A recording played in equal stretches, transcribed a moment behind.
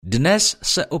Dnes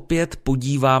se opět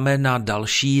podíváme na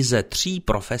další ze 3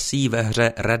 profesí ve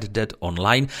hře Red Dead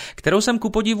Online, kterou jsem ku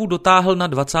podivu dotáhl na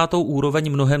 20.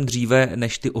 úroveň mnohem dříve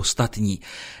než ty ostatní.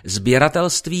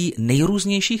 Sběratelství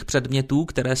nejrůznějších předmětů,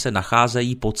 které se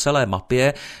nacházejí po celé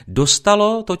mapě,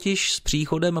 dostalo totiž s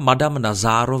příchodem Madame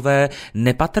Nazárové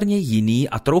nepatrně jiný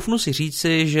a troufnu si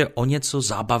říci, že o něco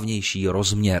zábavnější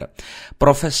rozměr.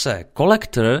 Profese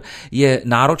Collector je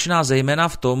náročná zejména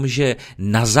v tom, že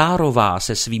Nazárová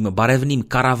se svým barevným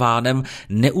karavánem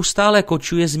neustále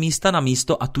kočuje z místa na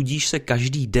místo a tudíž se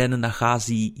každý den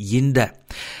nachází jinde.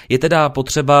 Je teda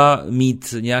potřeba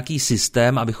mít nějaký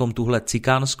systém, abychom tuhle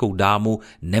cikánskou dámu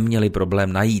neměli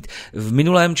problém najít. V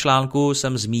minulém článku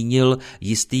jsem zmínil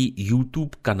jistý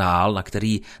YouTube kanál, na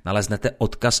který naleznete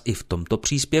odkaz i v tomto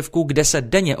příspěvku, kde se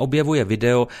denně objevuje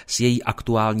video s její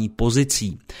aktuální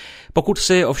pozicí. Pokud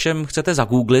si ovšem chcete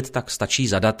zagooglit, tak stačí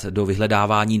zadat do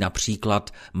vyhledávání například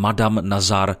Madame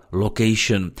Nazar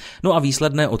Location. No a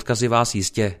výsledné odkazy vás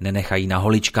jistě nenechají na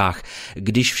holičkách.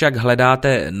 Když však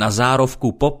hledáte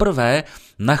Nazárovku poprvé,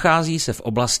 nachází se v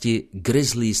oblasti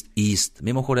Grizzlies East.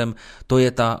 Mimochodem, to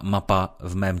je ta mapa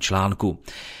v mém článku.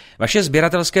 Vaše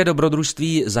sběratelské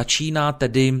dobrodružství začíná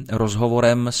tedy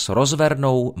rozhovorem s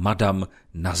rozvernou Madame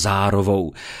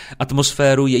Nazárovou.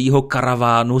 Atmosféru jejího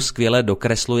karavánu skvěle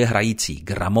dokresluje hrající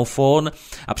gramofon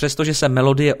a přestože se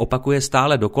melodie opakuje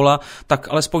stále dokola, tak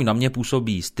alespoň na mě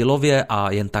působí stylově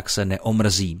a jen tak se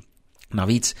neomrzí.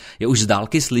 Navíc je už z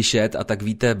dálky slyšet a tak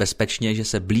víte bezpečně, že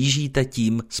se blížíte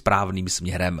tím správným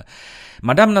směrem.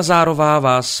 Madame Nazárová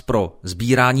vás pro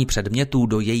sbírání předmětů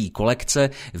do její kolekce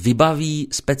vybaví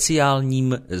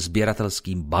speciálním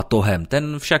sběratelským batohem.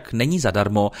 Ten však není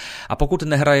zadarmo a pokud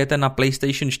nehrajete na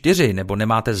PlayStation 4 nebo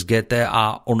nemáte z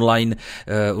GTA Online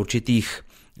určitých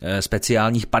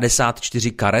speciálních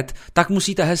 54 karet, tak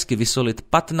musíte hezky vysolit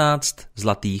 15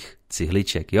 zlatých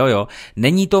cihliček. Jo,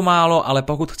 není to málo, ale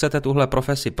pokud chcete tuhle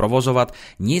profesi provozovat,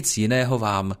 nic jiného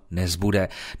vám nezbude.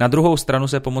 Na druhou stranu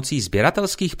se pomocí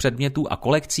sběratelských předmětů a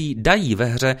kolekcí dají ve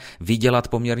hře vydělat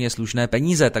poměrně slušné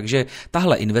peníze, takže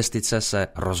tahle investice se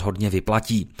rozhodně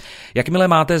vyplatí. Jakmile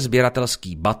máte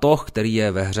sběratelský batoh, který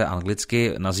je ve hře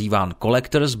anglicky nazýván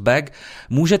Collector's Bag,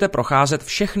 můžete procházet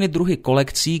všechny druhy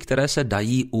kolekcí, které se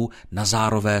dají u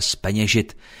Nazárové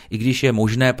zpeněžit. I když je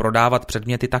možné prodávat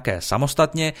předměty také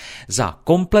samostatně, za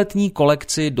kompletní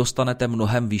kolekci dostanete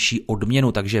mnohem vyšší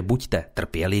odměnu, takže buďte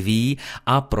trpěliví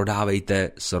a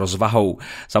prodávejte s rozvahou.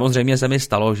 Samozřejmě se mi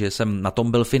stalo, že jsem na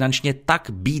tom byl finančně tak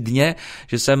bídně,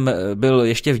 že jsem byl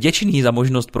ještě vděčný za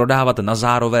možnost prodávat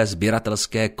Nazárové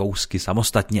sběratelské kousky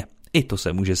samostatně. I to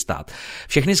se může stát.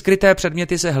 Všechny skryté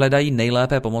předměty se hledají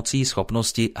nejlépe pomocí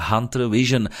schopnosti Hunter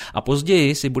Vision a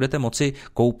později si budete moci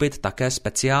koupit také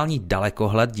speciální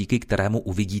dalekohled, díky kterému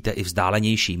uvidíte i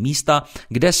vzdálenější místa,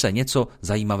 kde se něco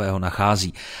zajímavého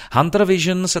nachází. Hunter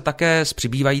Vision se také s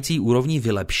přibývající úrovní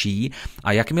vylepší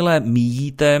a jakmile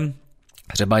míjíte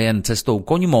třeba jen cestou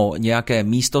koňmo nějaké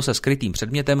místo se skrytým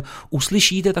předmětem,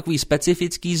 uslyšíte takový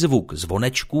specifický zvuk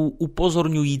zvonečků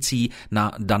upozorňující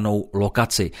na danou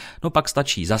lokaci. No pak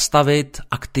stačí zastavit,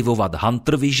 aktivovat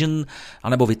Hunter Vision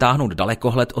anebo vytáhnout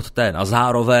dalekohled od té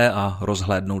Nazárové a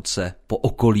rozhlédnout se po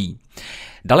okolí.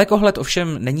 Dalekohled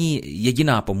ovšem není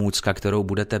jediná pomůcka, kterou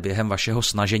budete během vašeho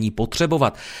snažení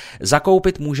potřebovat.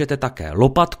 Zakoupit můžete také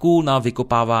lopatku na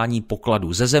vykopávání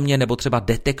pokladů ze země nebo třeba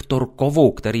detektor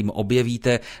kovu, kterým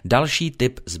objevíte další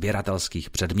typ sběratelských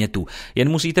předmětů. Jen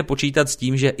musíte počítat s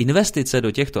tím, že investice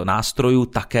do těchto nástrojů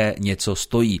také něco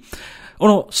stojí.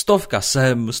 Ono 100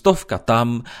 sem, 100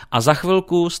 tam a za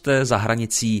chvilku jste za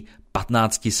hranicí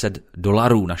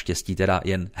 $1500, naštěstí teda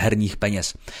jen herních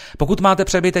peněz. Pokud máte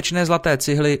přebytečné zlaté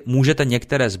cihly, můžete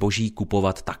některé zboží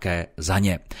kupovat také za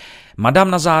ně.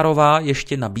 Madame Nazárová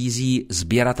ještě nabízí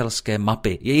sběratelské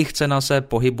mapy. Jejich cena se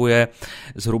pohybuje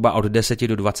zhruba od $10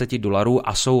 do $20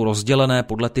 a jsou rozdělené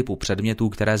podle typu předmětů,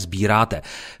 které sbíráte.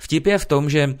 Vtip je v tom,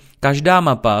 že každá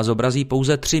mapa zobrazí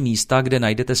pouze 3 místa, kde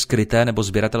najdete skryté nebo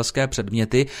sběratelské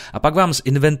předměty a pak vám z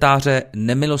inventáře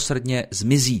nemilosrdně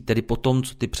zmizí, tedy potom,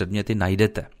 co ty předměty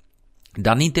najdete.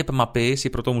 Daný typ mapy si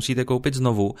proto musíte koupit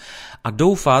znovu a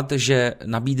doufat, že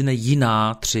nabídne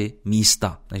jiná 3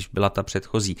 místa, než byla ta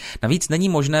předchozí. Navíc není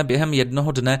možné během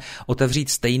jednoho dne otevřít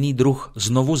stejný druh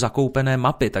znovu zakoupené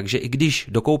mapy, takže i když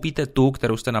dokoupíte tu,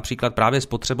 kterou jste například právě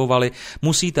spotřebovali,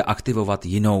 musíte aktivovat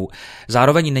jinou.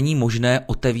 Zároveň není možné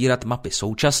otevírat mapy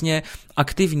současně,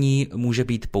 aktivní může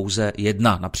být pouze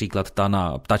jedna, například ta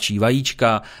na ptačí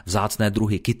vajíčka, vzácné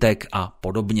druhy kytek a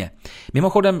podobně.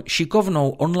 Mimochodem, šikovnou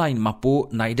online mapu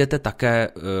najdete také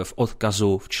v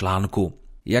odkazu v článku.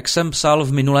 Jak jsem psal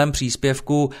v minulém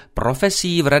příspěvku,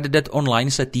 profesí v Red Dead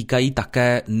Online se týkají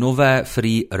také nové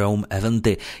Free Roam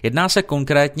eventy. Jedná se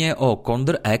konkrétně o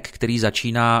Condor Egg, který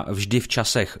začíná vždy v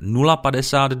časech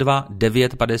 0:52,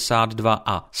 9:52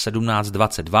 a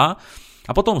 17:22.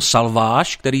 A potom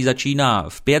Salváž, který začíná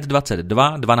v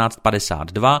 5:22,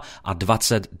 12:52 a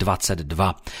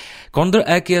 20:22. Condor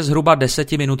Egg je zhruba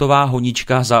 10minutová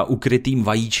honička za ukrytým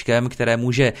vajíčkem, které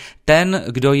může ten,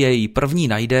 kdo jej první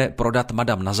najde, prodat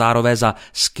Madame Nazárové za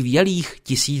skvělých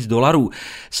 $1000.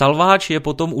 Salváč je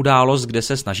potom událost, kde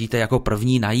se snažíte jako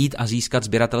první najít a získat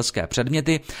sběratelské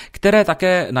předměty, které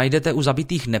také najdete u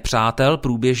zabitých nepřátel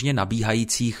průběžně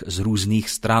nabíhajících z různých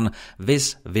stran,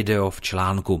 viz video v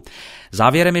článku.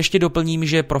 Závěrem ještě doplním,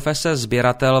 že profese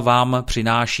sběratel vám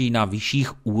přináší na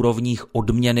vyšších úrovních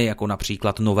odměny, jako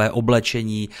například nové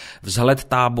oblečení, vzhled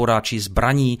tábora či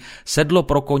zbraní, sedlo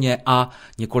pro koně a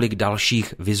několik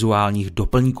dalších vizuálních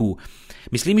doplňků.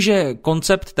 Myslím, že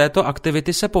koncept této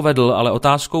aktivity se povedl, ale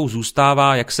otázkou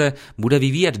zůstává, jak se bude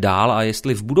vyvíjet dál a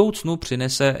jestli v budoucnu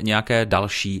přinese nějaké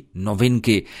další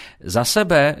novinky. Za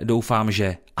sebe doufám,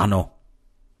 že ano.